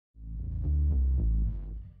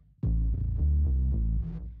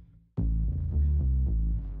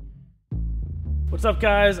What's up,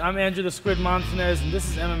 guys? I'm Andrew the Squid Montanez, and this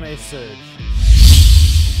is MMA Surge.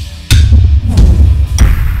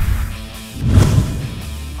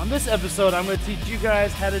 On this episode, I'm going to teach you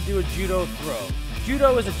guys how to do a judo throw.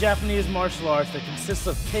 Judo is a Japanese martial arts that consists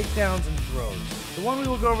of takedowns and throws. The one we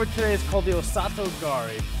will go over today is called the Osato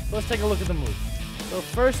Gari. So let's take a look at the move. So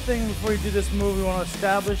first thing before you do this move, we want to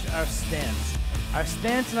establish our stance. Our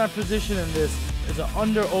stance and our position in this is an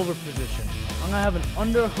under-over position. I'm going to have an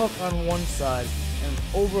underhook on one side and an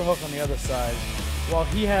overhook on the other side, while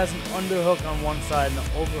he has an underhook on one side and an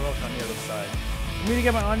overhook on the other side. For me to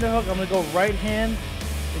get my underhook, I'm going to go right hand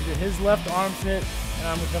into his left armpit, and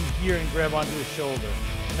I'm going to come here and grab onto his shoulder.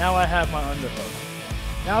 Now I have my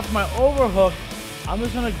underhook. Now for my overhook, I'm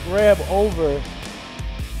just going to grab over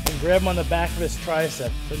and grab him on the back of his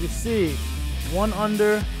tricep. So you see, one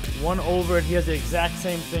under, one over, and he has the exact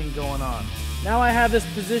same thing going on. Now I have this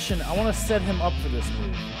position. I want to set him up for this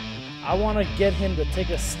move. I want to get him to take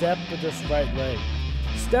a step with this right leg.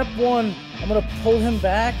 Step one, I'm going to pull him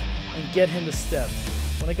back and get him to step.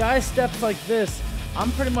 When a guy steps like this,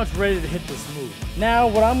 I'm pretty much ready to hit this move. Now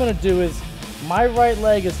what I'm going to do is, my right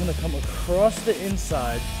leg is going to come across the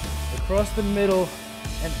inside, across the middle,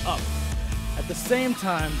 and up. At the same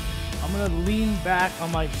time, I'm going to lean back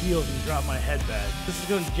on my heels and drop my head back. This is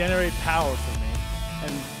going to generate power for me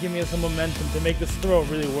and give me some momentum to make this throw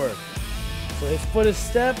really work. So his foot is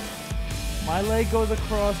stepped, my leg goes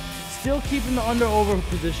across, still keeping the under-over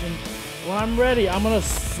position. When I'm ready, I'm going to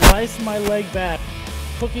slice my leg back,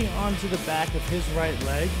 hooking onto the back of his right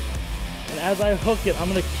leg. And as I hook it, I'm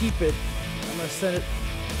going to keep it, I'm going to send it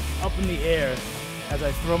up in the air as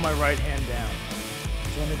I throw my right hand down.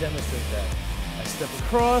 So let me demonstrate that. I step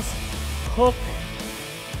across, hook,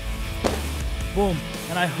 boom,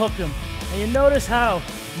 and I hook him. And you notice how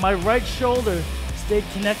my right shoulder stayed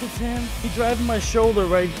connected to him? He driving my shoulder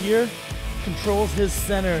right here, controls his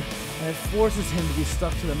center, and it forces him to be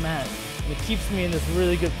stuck to the mat. And it keeps me in this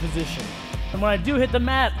really good position. And when I do hit the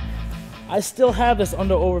mat, I still have this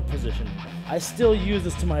under-over position. I still use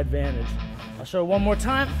this to my advantage. I'll show it one more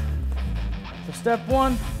time. So step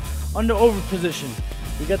one, under-over position.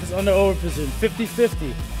 We got this under-over position,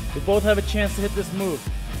 50-50. We both have a chance to hit this move.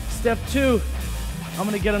 Step two, I'm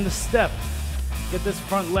gonna get him to step. Get this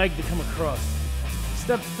front leg to come across.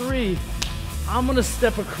 Step three, I'm gonna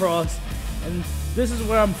step across, and this is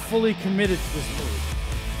where I'm fully committed to this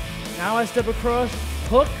move. Now I step across,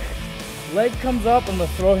 hook, leg comes up, I'm gonna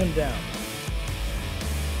throw him down.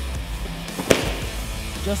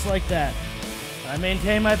 Just like that. I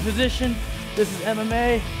maintain my position. This is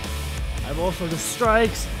MMA. I have all sorts of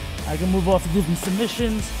strikes. I can move off to different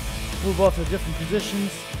submissions, move off to different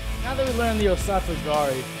positions. Now that we learned the Osato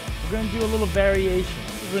Gari, we're going to do a little variation.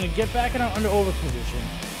 We're going to get back in our under-over position.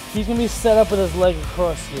 He's going to be set up with his leg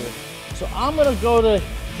across here. So I'm going to go to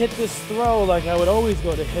hit this throw like I would always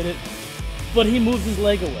go to hit it, but he moves his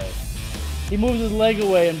leg away. He moves his leg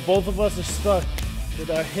away, and both of us are stuck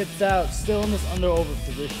with our hips out, still in this under-over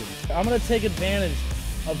position. I'm going to take advantage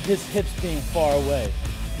of his hips being far away.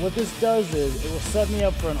 What this does is, it will set me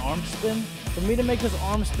up for an arm spin. For me to make this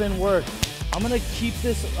arm spin work, I'm going to keep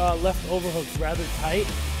this left overhook rather tight,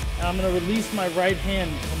 and I'm going to release my right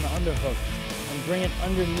hand from the underhook and bring it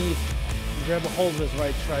underneath and grab a hold of his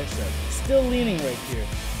right tricep. Still leaning right here.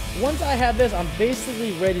 Once I have this, I'm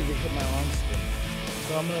basically ready to hit my arm spin.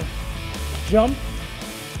 So I'm going to jump,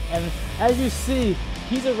 and as you see,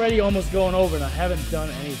 he's already almost going over and I haven't done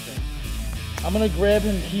anything. I'm going to grab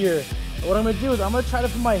him here. What I'm going to do is I'm going to try to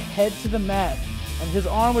put my head to the mat, and his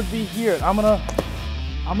arm would be here. I'm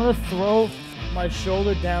gonna throw my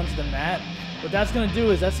shoulder down to the mat. What that's gonna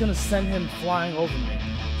do is that's gonna send him flying over me.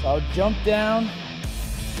 So I'll jump down,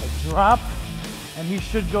 I'll drop, and he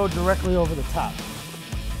should go directly over the top.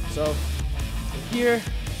 So here,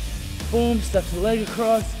 boom, step the leg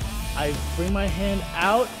across. I bring my hand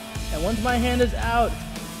out, and once my hand is out,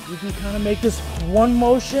 you can kind of make this one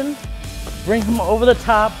motion, bring him over the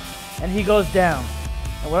top, and he goes down.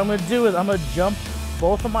 And what I'm gonna do is I'm gonna jump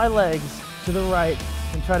both of my legs to the right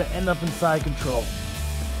and try to end up in side control.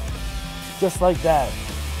 Just like that.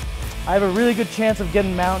 I have a really good chance of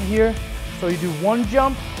getting mount here. So you do one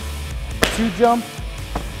jump, two jump,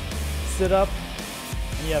 sit up,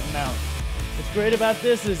 and you have mount. What's great about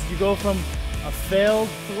this is you go from a failed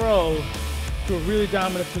throw to a really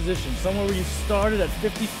dominant position. Somewhere where you started at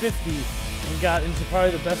 50-50 and got into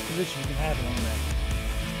probably the best position you can have in MMA.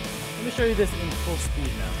 Let me show you this in full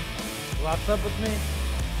speed now. Locks up with me.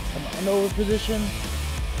 I'm in over position.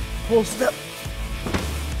 Full step.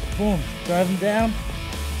 Boom. Drive him down.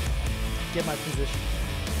 Get my position.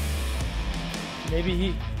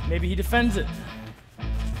 Maybe he defends it.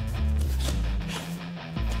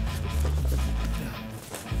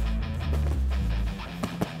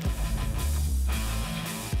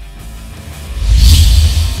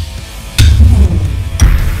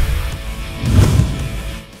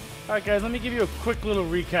 Alright guys, let me give you a quick little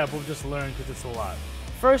recap of what we just learned because it's a lot.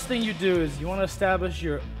 First thing you do is you want to establish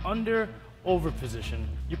your under-over position.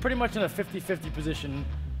 You're pretty much in a 50-50 position,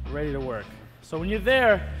 ready to work. So when you're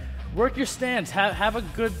there, work your stance, have a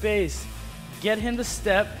good base, get him to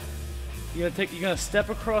step. You're gonna step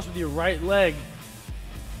across with your right leg.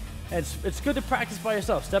 And it's good to practice by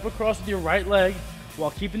yourself. Step across with your right leg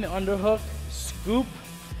while keeping the underhook, scoop,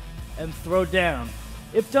 and throw down.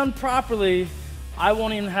 If done properly, I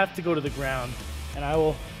won't even have to go to the ground, and I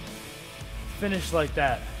will finish like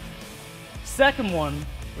that. Second one,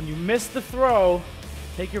 when you miss the throw,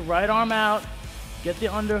 take your right arm out, get the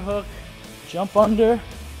underhook, jump under,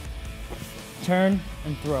 turn,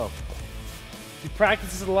 and throw. If you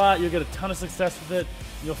practice this a lot, you'll get a ton of success with it.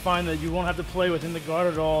 You'll find that you won't have to play within the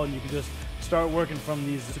guard at all, and you can just start working from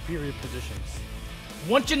these superior positions.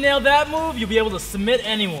 Once you nail that move, you'll be able to submit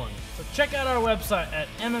anyone. So check out our website at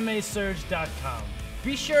MMAsurge.com.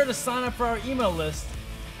 Be sure to sign up for our email list,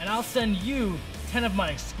 and I'll send you 10 of my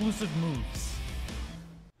exclusive moves.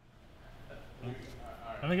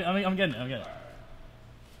 I'm getting it.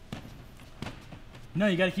 No,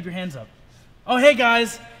 you gotta keep your hands up. Oh, hey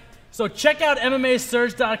guys. So check out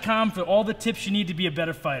MMAsurge.com for all the tips you need to be a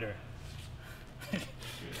better fighter.